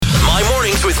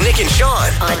Mornings with Nick and Sean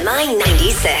on My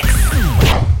 96.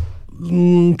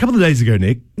 A couple of days ago,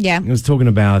 Nick. Yeah. I was talking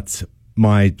about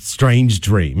my strange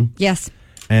dream. Yes.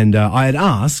 And I had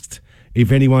asked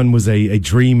if anyone was a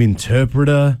dream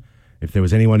interpreter, if there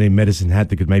was anyone in Medicine Hat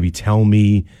that could maybe tell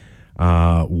me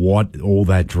what all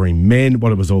that dream meant,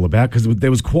 what it was all about, because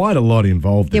there was quite a lot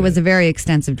involved. It was a very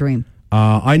extensive dream.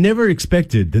 I never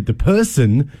expected that the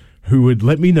person who would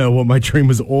let me know what my dream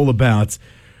was all about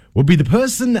would be the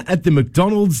person at the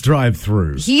McDonald's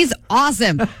drive-thru. He's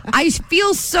awesome. I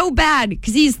feel so bad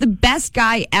because he's the best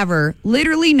guy ever.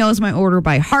 Literally knows my order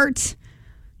by heart.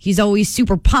 He's always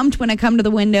super pumped when I come to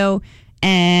the window,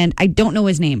 and I don't know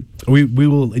his name. We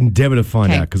will endeavor to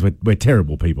find Okay. out because we're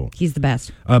terrible people. He's the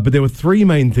best. But there were three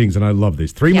main things, and I love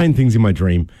this. Three main things in my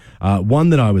dream. One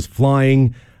that I was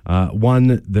flying,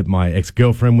 one that my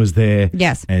ex-girlfriend was there.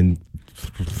 Yes. And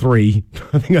three,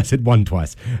 I think I said one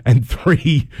twice, and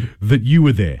three that you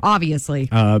were there. Obviously.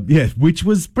 Which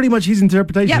was pretty much his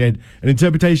interpretation. Yep. He had an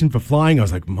interpretation for flying. I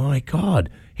was like, my God,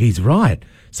 he's right.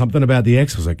 Something about the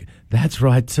ex was like, that's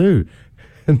right too.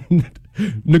 And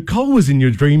Nicole was in your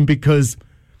dream because...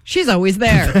 She's always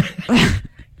there.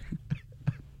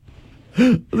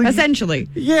 Essentially.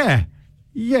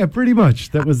 Yeah, pretty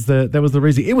much. That was the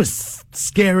reason. It was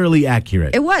scarily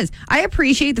accurate. It was. I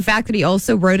appreciate the fact that he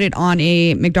also wrote it on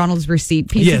a McDonald's receipt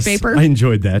piece of paper. I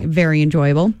enjoyed that. Very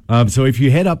enjoyable. So if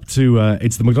you head up to,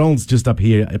 it's the McDonald's just up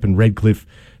here, up in Redcliffe,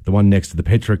 the one next to the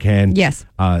Petrocan. Yes.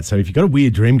 So if you've got a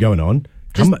weird dream going on,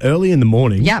 come early in the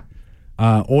morning. Yep.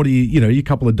 Order your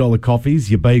couple of dollar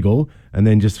coffees, your bagel, and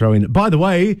then just throw in. By the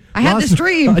way, I had this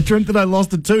dream. I dreamt that I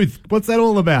lost a tooth. What's that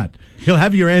all about? He'll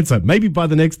have your answer. Maybe by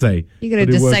the next day. You could have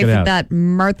he'll work it deciphered out. that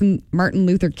Martin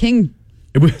Luther King.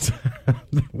 It was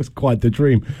that was quite the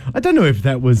dream. I don't know if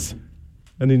that was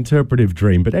an interpretive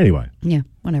dream, but anyway. Yeah,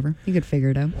 whatever. You could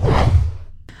figure it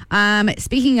out.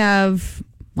 Speaking of,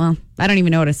 well, I don't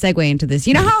even know how to segue into this.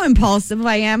 You know how impulsive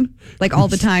I am? Like all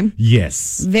the time?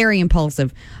 Yes. Very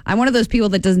impulsive. I'm one of those people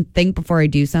that doesn't think before I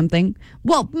do something.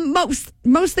 Well,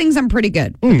 most things I'm pretty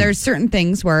good. But there's certain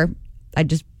things where I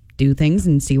just do things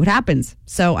and see what happens.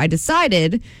 So I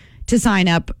decided to sign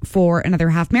up for another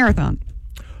half marathon.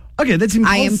 Okay, that's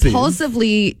impulsive. I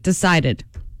impulsively decided.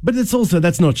 But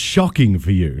that's not shocking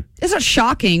for you. It's not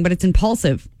shocking, but it's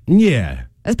impulsive. Yeah.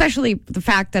 Especially the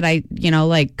fact that I,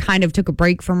 kind of took a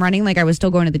break from running. Like I was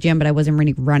still going to the gym, but I wasn't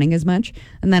really running as much.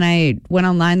 And then I went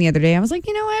online the other day. I was like,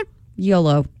 you know what?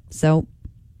 YOLO. So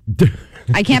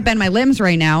I can't bend my limbs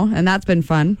right now. And that's been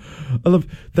fun. I love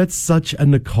that's such a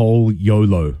Nicole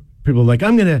YOLO. People are like,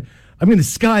 I'm gonna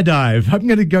skydive. I'm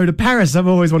gonna go to Paris. I've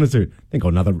always wanted to. I think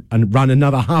I'll run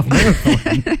another half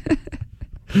marathon.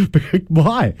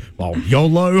 Why? Well,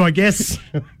 YOLO, I guess.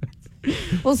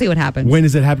 We'll see what happens. When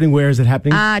is it happening? Where is it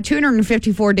happening?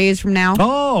 254 days from now.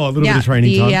 Oh, a little bit of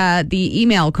training time. The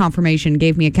email confirmation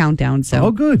gave me a countdown.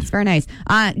 So good. It's very nice.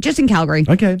 Just in Calgary.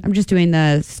 Okay. I'm just doing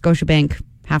the Scotiabank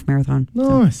half marathon.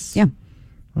 Nice. So, yeah.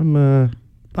 I'm.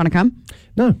 Want to come?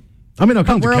 No. I mean, I'll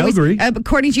come to Calgary.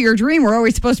 According to your dream, we're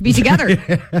always supposed to be together.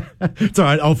 It's all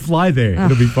right. I'll fly there.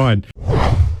 It'll be fine.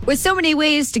 With so many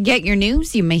ways to get your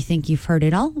news, you may think you've heard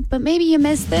it all, but maybe you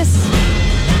missed this.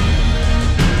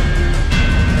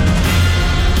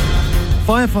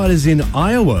 Firefighters in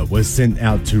Iowa were sent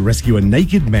out to rescue a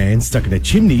naked man stuck in a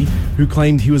chimney who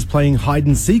claimed he was playing hide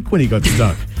and seek when he got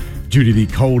stuck. Due to the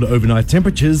cold overnight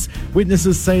temperatures,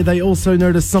 witnesses say they also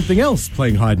noticed something else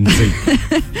playing hide and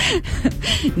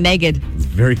seek. Naked. It's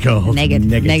very cold. Naked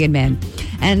man.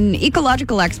 An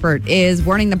ecological expert is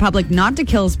warning the public not to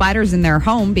kill spiders in their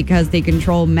home because they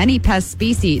control many pest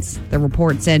species. The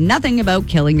report said nothing about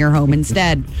killing your home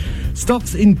instead.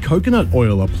 Stocks in coconut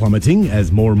oil are plummeting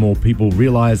as more and more people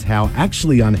realize how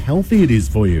actually unhealthy it is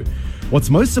for you. What's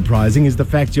most surprising is the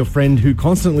fact your friend who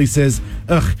constantly says,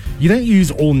 ugh, you don't use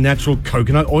all natural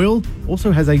coconut oil,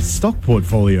 also has a stock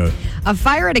portfolio. A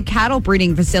fire at a cattle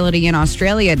breeding facility in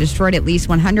Australia destroyed at least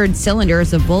 100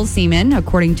 cylinders of bull semen,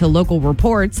 according to local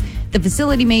reports. The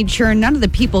facility made sure none of the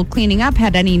people cleaning up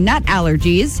had any nut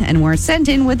allergies and were sent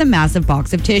in with a massive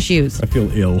box of tissues. I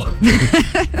feel ill.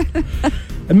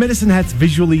 A Medicine Hat's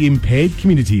visually impaired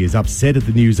community is upset at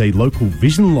the news a local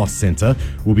vision loss centre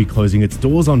will be closing its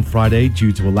doors on Friday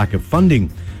due to a lack of funding.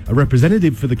 A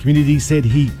representative for the community said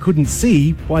he couldn't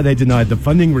see why they denied the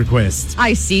funding request.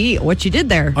 I see what you did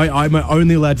there. I'm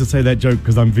only allowed to say that joke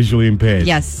because I'm visually impaired.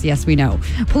 Yes, we know.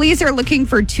 Police are looking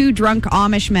for 2 drunk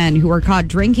Amish men who were caught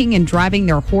drinking and driving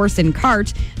their horse and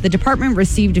cart. The department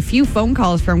received a few phone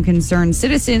calls from concerned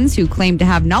citizens who claimed to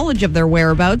have knowledge of their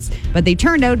whereabouts, but they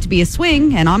turned out to be a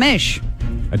swing and Amish.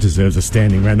 That deserves a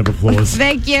standing round of applause.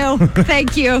 Thank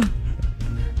you.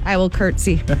 I will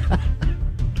curtsy.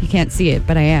 You can't see it,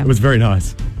 but I It am. was very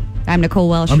nice. I'm Nicole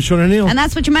Welsh. I'm Sean O'Neill. And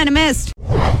that's what you might have missed.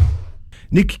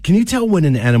 Nick, can you tell when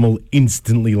an animal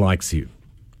instantly likes you?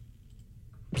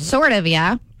 Sort of,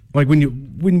 yeah. Like when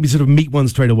you sort of meet one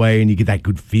straight away and you get that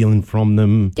good feeling from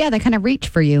them. Yeah, they kind of reach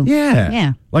for you. Yeah.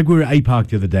 Yeah. Like we were at A Park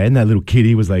the other day and that little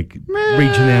kitty was like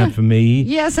reaching out for me.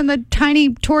 Yes, and the tiny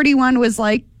torty one was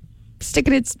like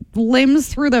sticking its limbs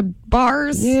through the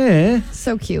bars. Yeah.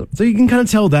 So cute. So you can kind of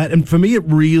tell that. And for me, it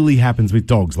really happens with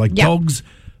dogs. Like dogs,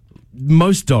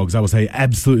 most dogs, I would say,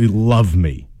 absolutely love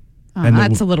me. And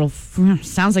that's a little,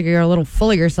 sounds like you're a little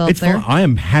full of yourself It's there. fine. I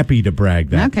am happy to brag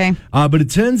that. Okay. But it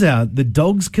turns out the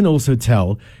dogs can also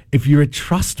tell if you're a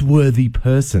trustworthy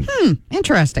person.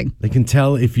 Interesting. They can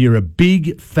tell if you're a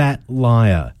big, fat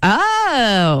liar.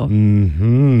 Oh.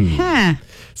 Mm-hmm. Huh.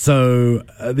 So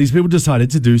these people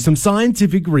decided to do some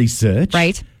scientific research.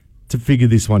 Right. To figure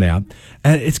this one out.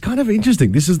 And it's kind of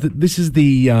interesting. This is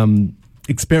the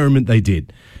experiment they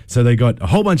did. So they got a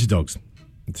whole bunch of dogs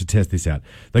to test this out.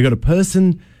 They got a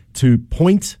person to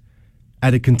point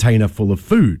at a container full of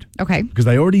food. Okay. Because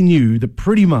they already knew that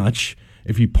pretty much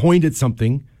if you point at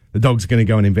something, the dog's going to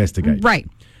go and investigate. Right.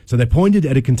 So they pointed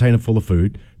at a container full of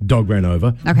food. Dog ran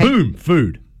over. Okay. Boom,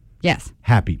 food. Yes.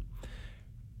 Happy.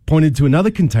 Pointed to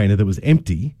another container that was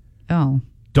empty. Oh.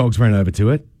 Dogs ran over to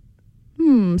it.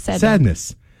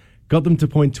 Sadness. Got them to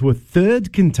point to a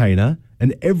third container,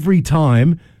 and every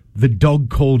time the dog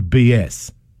called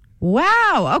BS.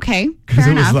 Wow. Okay. Because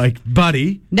Fair it was enough. like,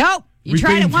 buddy, Nope. You we've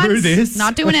tried been it once. through this.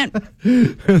 Not doing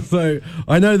it. So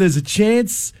I know there's a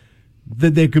chance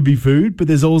that there could be food, but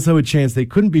there's also a chance there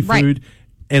couldn't be Right. food,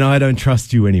 and I don't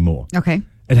trust you anymore. Okay.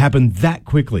 It happened that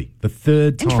quickly, the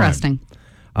third time. Interesting.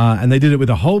 And they did it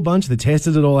with a whole bunch. They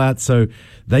tested it all out. So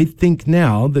they think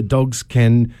now that dogs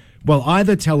can, well,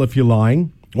 either tell if you're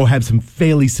lying or have some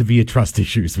fairly severe trust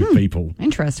issues with people,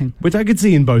 Interesting. which I could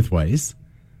see in both ways.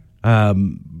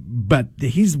 But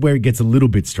here's where it gets a little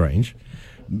bit strange.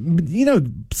 You know,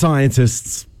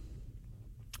 scientists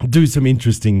do some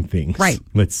interesting things. Right.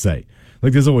 Let's say.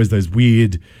 Like there's always those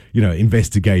weird,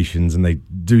 investigations and they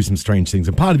do some strange things.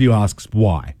 And part of you asks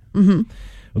why. Mm-hmm.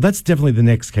 Well, that's definitely the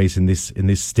next case in this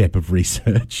step of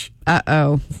research.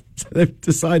 Uh-oh. So they've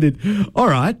decided, all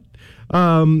right,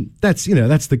 that's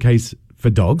the case for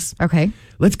dogs. Okay.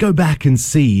 Let's go back and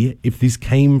see if this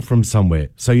came from somewhere.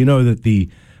 So you know that the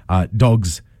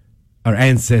dogs are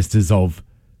ancestors of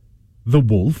the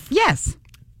wolf. Yes.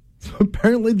 So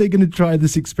apparently they're going to try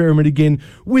this experiment again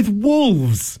with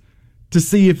wolves to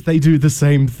see if they do the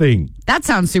same thing. That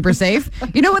sounds super safe.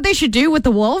 You know what they should do with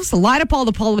the wolves? Line up all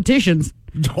the politicians.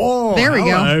 Oh, There we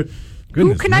hello. go.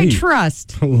 Goodness Who can I me.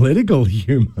 trust? Political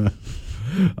humor.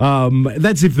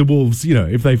 That's if the wolves,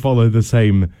 if they follow the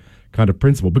same kind of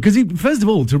principle. Because first of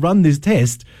all, to run this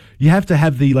test, you have to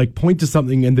have the point to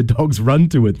something and the dogs run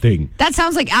to it thing. That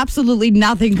sounds like absolutely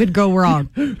nothing could go wrong.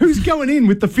 Who's going in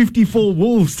with the 54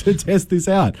 wolves to test this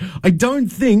out? I don't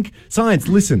think science.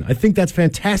 Listen, I think that's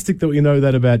fantastic that we know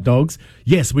that about dogs.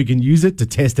 Yes, we can use it to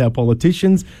test our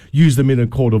politicians, use them in a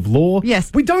court of law.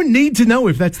 Yes. We don't need to know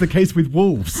if that's the case with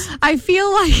wolves. I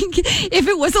feel like if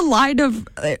it was a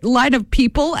line of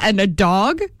people and a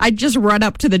dog, I'd just run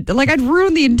up to I'd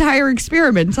ruin the entire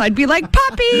experiment. I'd be like,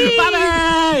 puppy!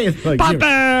 Puppy! Like,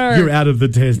 Pupper! You're out of the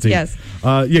testing. Yes.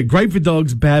 Great for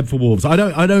dogs, bad for wolves. I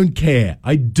don't care.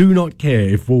 I do not care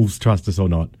if wolves trust us or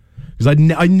not. Because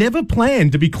I never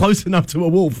planned to be close enough to a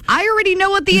wolf. I already know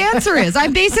what the answer is.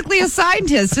 I'm basically a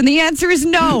scientist, and the answer is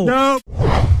no. No.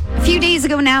 A few days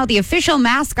ago now, the official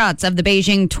mascots of the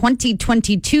Beijing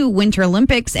 2022 Winter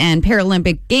Olympics and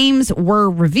Paralympic Games were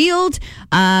revealed.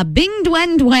 Bing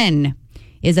Duen Duen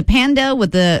is a panda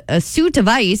with a suit of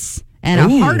ice and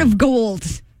a heart of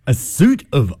gold. A suit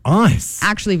of ice.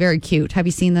 Actually, very cute. Have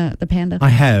you seen the panda? I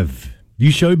have.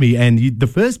 You showed me, and the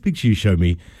first picture you showed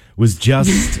me was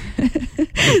just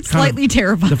Slightly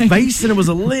terrifying. the face, and it was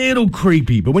a little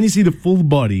creepy. But when you see the full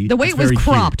body, The way it's it was very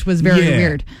cropped cute. was very Yeah.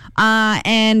 weird.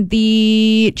 And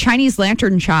the Chinese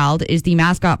Lantern Child is the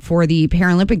mascot for the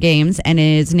Paralympic Games, and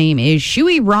his name is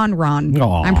Shui Ron Ron.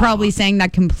 Aw. I'm probably saying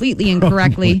that completely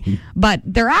incorrectly, but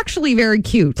they're actually very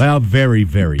cute. They are very,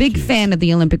 very Big cute. fan of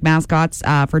the Olympic mascots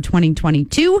for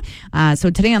 2022. So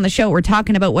today on the show, we're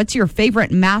talking about what's your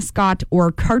favorite mascot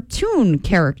or cartoon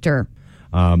character?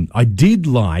 I did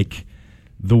like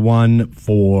the one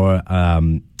for, I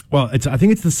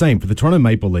think it's the same for the Toronto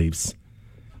Maple Leafs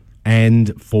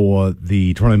and for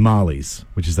the Toronto Marlies,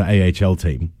 which is the AHL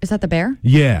team. Is that the bear?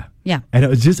 Yeah. Yeah. And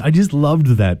I just loved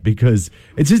that because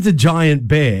it's just a giant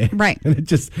bear. Right. And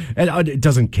it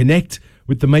doesn't connect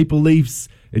with the Maple Leafs.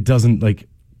 It doesn't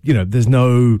there's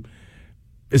no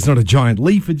it's not a giant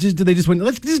leaf. They just went,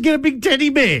 let's just get a big teddy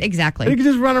bear. Exactly. They can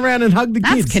just run around and hug the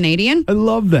kids. That's Canadian. I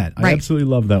love that. I absolutely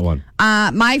love that one.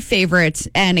 My favorite,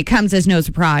 and it comes as no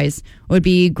surprise, would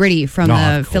be Gritty from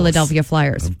the Philadelphia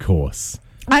Flyers. Of course.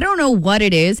 I don't know what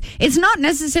it is. It's not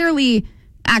necessarily...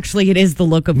 Actually, it is the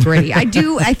look of Gritty. I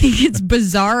think it's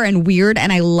bizarre and weird,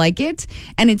 and I like it.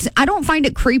 And I don't find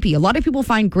it creepy. A lot of people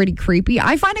find Gritty creepy.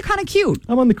 I find it kind of cute.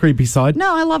 I'm on the creepy side.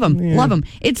 No, I love him. Yeah. Love him.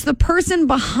 It's the person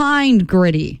behind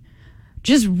Gritty.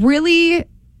 Just really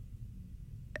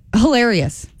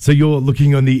hilarious. So you're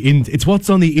looking on the it's what's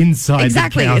on the inside.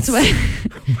 Exactly. That counts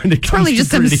It's probably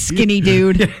just some skinny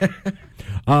dude.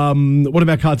 Yeah. What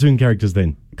about cartoon characters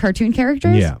then? Cartoon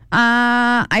characters? Yeah.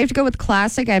 I have to go with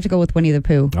classic. I have to go with Winnie the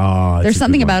Pooh. Oh, there's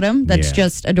something about him that's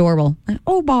just adorable.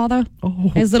 Oh bother!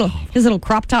 Oh, his little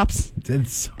crop tops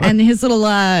so... and his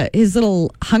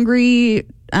little hungry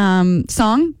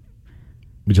song.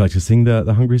 Would you like to sing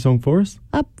the hungry song for us?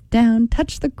 Up, down,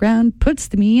 touch the ground,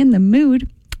 puts me in the mood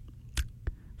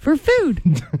for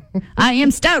food. I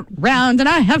am stout, round, and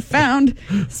I have found.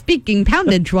 Speaking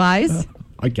poundage-wise.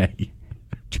 Okay.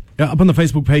 Up on the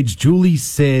Facebook page, Julie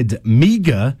said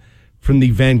Meager from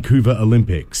the Vancouver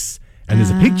Olympics. And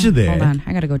there's a picture there. Hold on,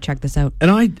 I got to go check this out.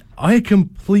 And I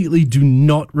completely do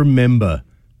not remember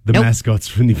the mascots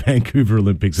from the Vancouver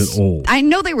Olympics at all. I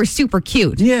know they were super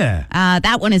cute. Yeah.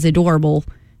 That one is adorable.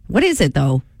 What is it,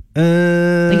 though?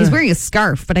 He's wearing a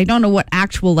scarf, but I don't know what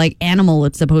actual animal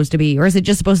it's supposed to be. Or is it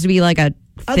just supposed to be like a thing?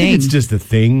 I think it's just a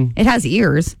thing. It has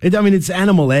ears. It's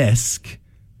animal-esque,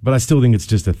 but I still think it's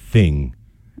just a thing.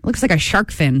 It looks like a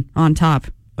shark fin on top.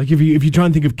 Like if you try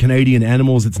and think of Canadian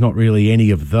animals, it's not really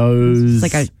any of those.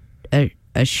 It's like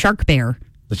a shark bear.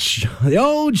 The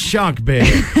old shark bear.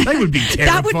 They would be terrifying.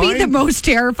 That would be the most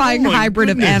terrifying hybrid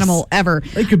of animal ever.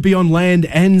 They could be on land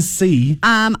and sea.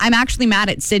 I'm actually mad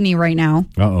at Sydney right now.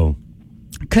 Uh-oh.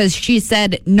 Because she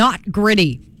said not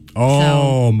Gritty.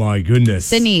 Oh, my goodness.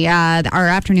 Sydney, our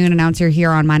afternoon announcer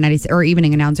here on My 96, or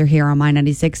evening announcer here on My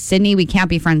 96. Sydney, we can't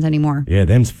be friends anymore. Yeah,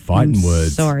 them's fighting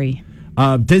words. Sorry.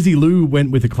 Desi Lou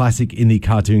went with a classic in the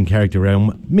cartoon character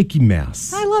realm, Mickey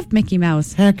Mouse. I love Mickey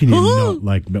Mouse. How can you not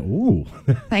like... Ooh.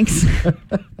 Thanks.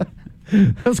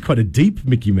 That was quite a deep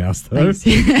Mickey Mouse, though.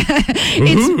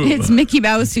 it's Mickey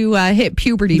Mouse who hit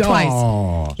puberty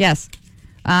twice. Yes.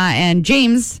 And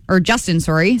Justin,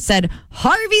 said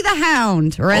Harvey the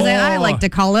Hound, or as I like to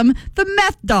call him, the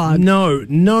meth dog. No.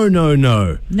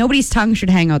 Nobody's tongue should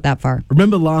hang out that far.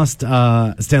 Remember last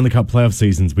Stanley Cup playoff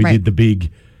seasons, we did the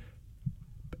big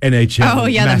NHL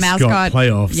the mascot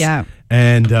playoffs. Yeah.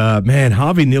 And, man,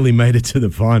 Harvey nearly made it to the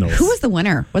finals. Who was the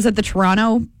winner? Was it the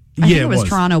Toronto? I think it was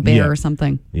Toronto Bear or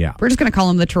something. Yeah. We're just going to call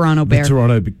him the Toronto Bear.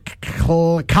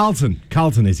 Carlton.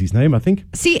 Carlton is his name, I think.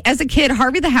 See, as a kid,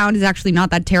 Harvey the Hound is actually not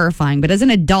that terrifying, but as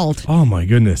an adult... Oh, my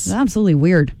goodness. It's absolutely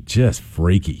weird. Just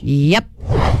freaky. Yep.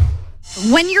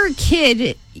 When you're a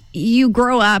kid, you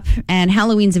grow up, and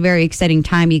Halloween's a very exciting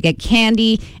time. You get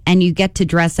candy, and you get to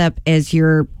dress up as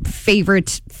your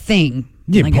favorite thing.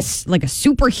 Yeah, like a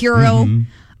superhero,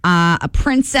 a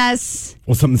princess.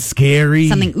 Or something scary.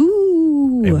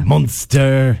 A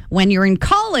monster. When you're in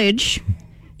college,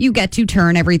 you get to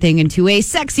turn everything into a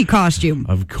sexy costume.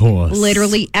 Of course.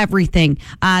 Literally everything.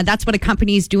 That's what a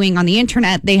company is doing on the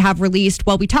internet. They have released,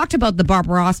 we talked about the Bob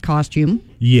Ross costume.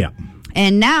 Yeah.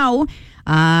 And now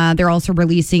they're also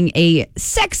releasing a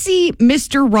sexy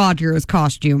Mr. Rogers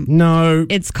costume. No.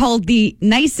 It's called the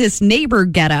Nicest Neighbor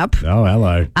Getup. Oh,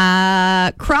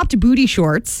 hello. Cropped booty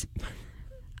shorts.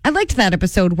 I liked that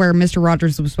episode where Mr.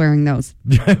 Rogers was wearing those.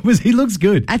 He looks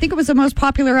good. I think it was the most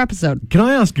popular episode. Can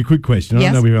I ask a quick question?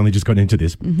 Yes. I know we've only just got into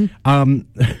this. Mm-hmm.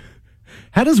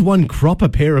 How does one crop a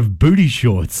pair of booty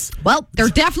shorts? Well, they're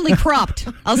definitely cropped.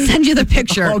 I'll send you the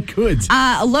picture. Oh, good.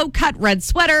 A low-cut red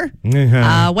sweater,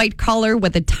 white collar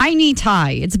with a tiny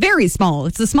tie. It's very small.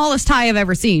 It's the smallest tie I've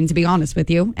ever seen, to be honest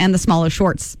with you, and the smallest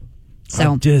shorts.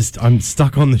 So I'm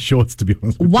stuck on the shorts, to be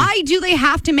honest with you. Why do they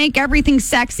have to make everything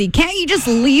sexy? Can't you just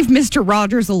leave Mr.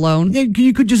 Rogers alone? Yeah,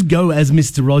 you could just go as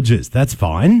Mr. Rogers. That's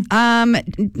fine.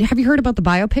 Have you heard about the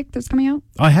biopic that's coming out?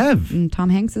 I have. And Tom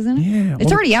Hanks is in it? Yeah.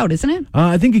 It's already out, isn't it?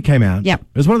 I think it came out. Yeah.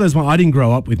 It was one of those ones. I didn't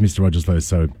grow up with Mr. Rogers, though,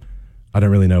 so I don't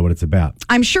really know what it's about.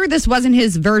 I'm sure this wasn't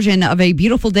his version of A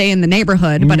Beautiful Day in the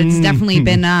Neighborhood, but it's definitely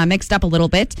been mixed up a little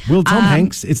bit. Will Tom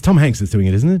Hanks, it's Tom Hanks that's doing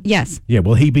it, isn't it? Yes. Yeah,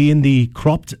 will he be in the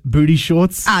cropped booty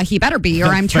shorts? He better be, or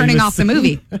I'm turning off the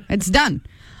movie. It's done.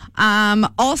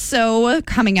 Also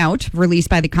coming out, released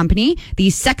by the company,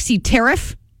 the Sexy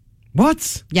Tariff.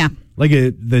 What? Yeah. Like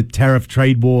the tariff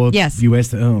trade war? Yes.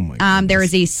 U.S. Oh, my God. There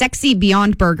is a Sexy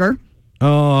Beyond Burger.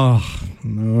 Oh,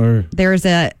 no. There's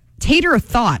a Tater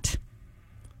Thought.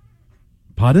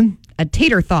 Pardon? A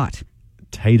tater thought.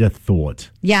 Tater thought.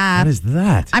 Yeah. What is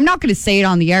that? I'm not going to say it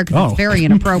on the air because it's very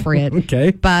inappropriate.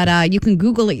 Okay. But you can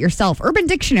Google it yourself. Urban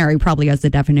Dictionary probably has the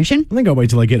definition. I think I'll wait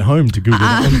till I get home to Google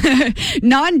it.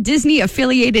 Non-Disney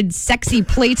affiliated sexy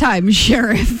playtime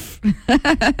sheriff.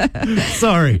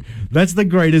 Sorry, that's the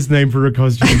greatest name for a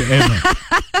costume ever.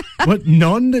 What?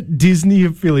 Non-Disney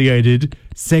affiliated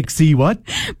sexy what?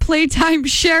 Playtime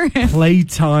sheriff.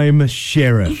 Playtime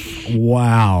sheriff.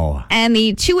 Wow. And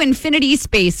the To Infinity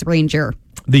Space Ranger.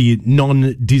 The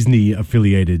non-Disney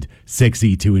affiliated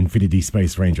sexy To Infinity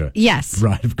Space Ranger. Yes.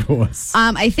 Right, of course.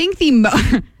 I think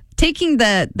taking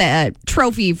the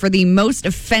trophy for the most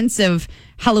offensive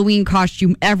Halloween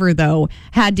costume ever, though,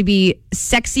 had to be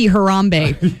Sexy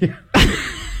Harambe.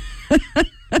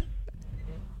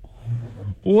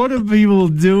 What are people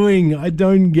doing? I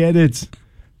don't get it.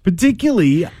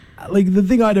 Particularly, like, the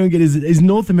thing I don't get is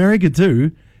North America,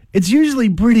 too. It's usually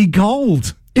pretty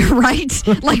cold. Right?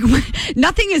 Like,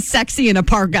 nothing is sexy in a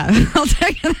parka. I'll tell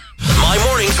you that. My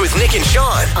Mornings with Nick and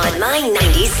Sean on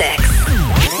 996.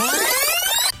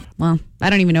 Well, I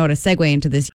don't even know how to segue into this.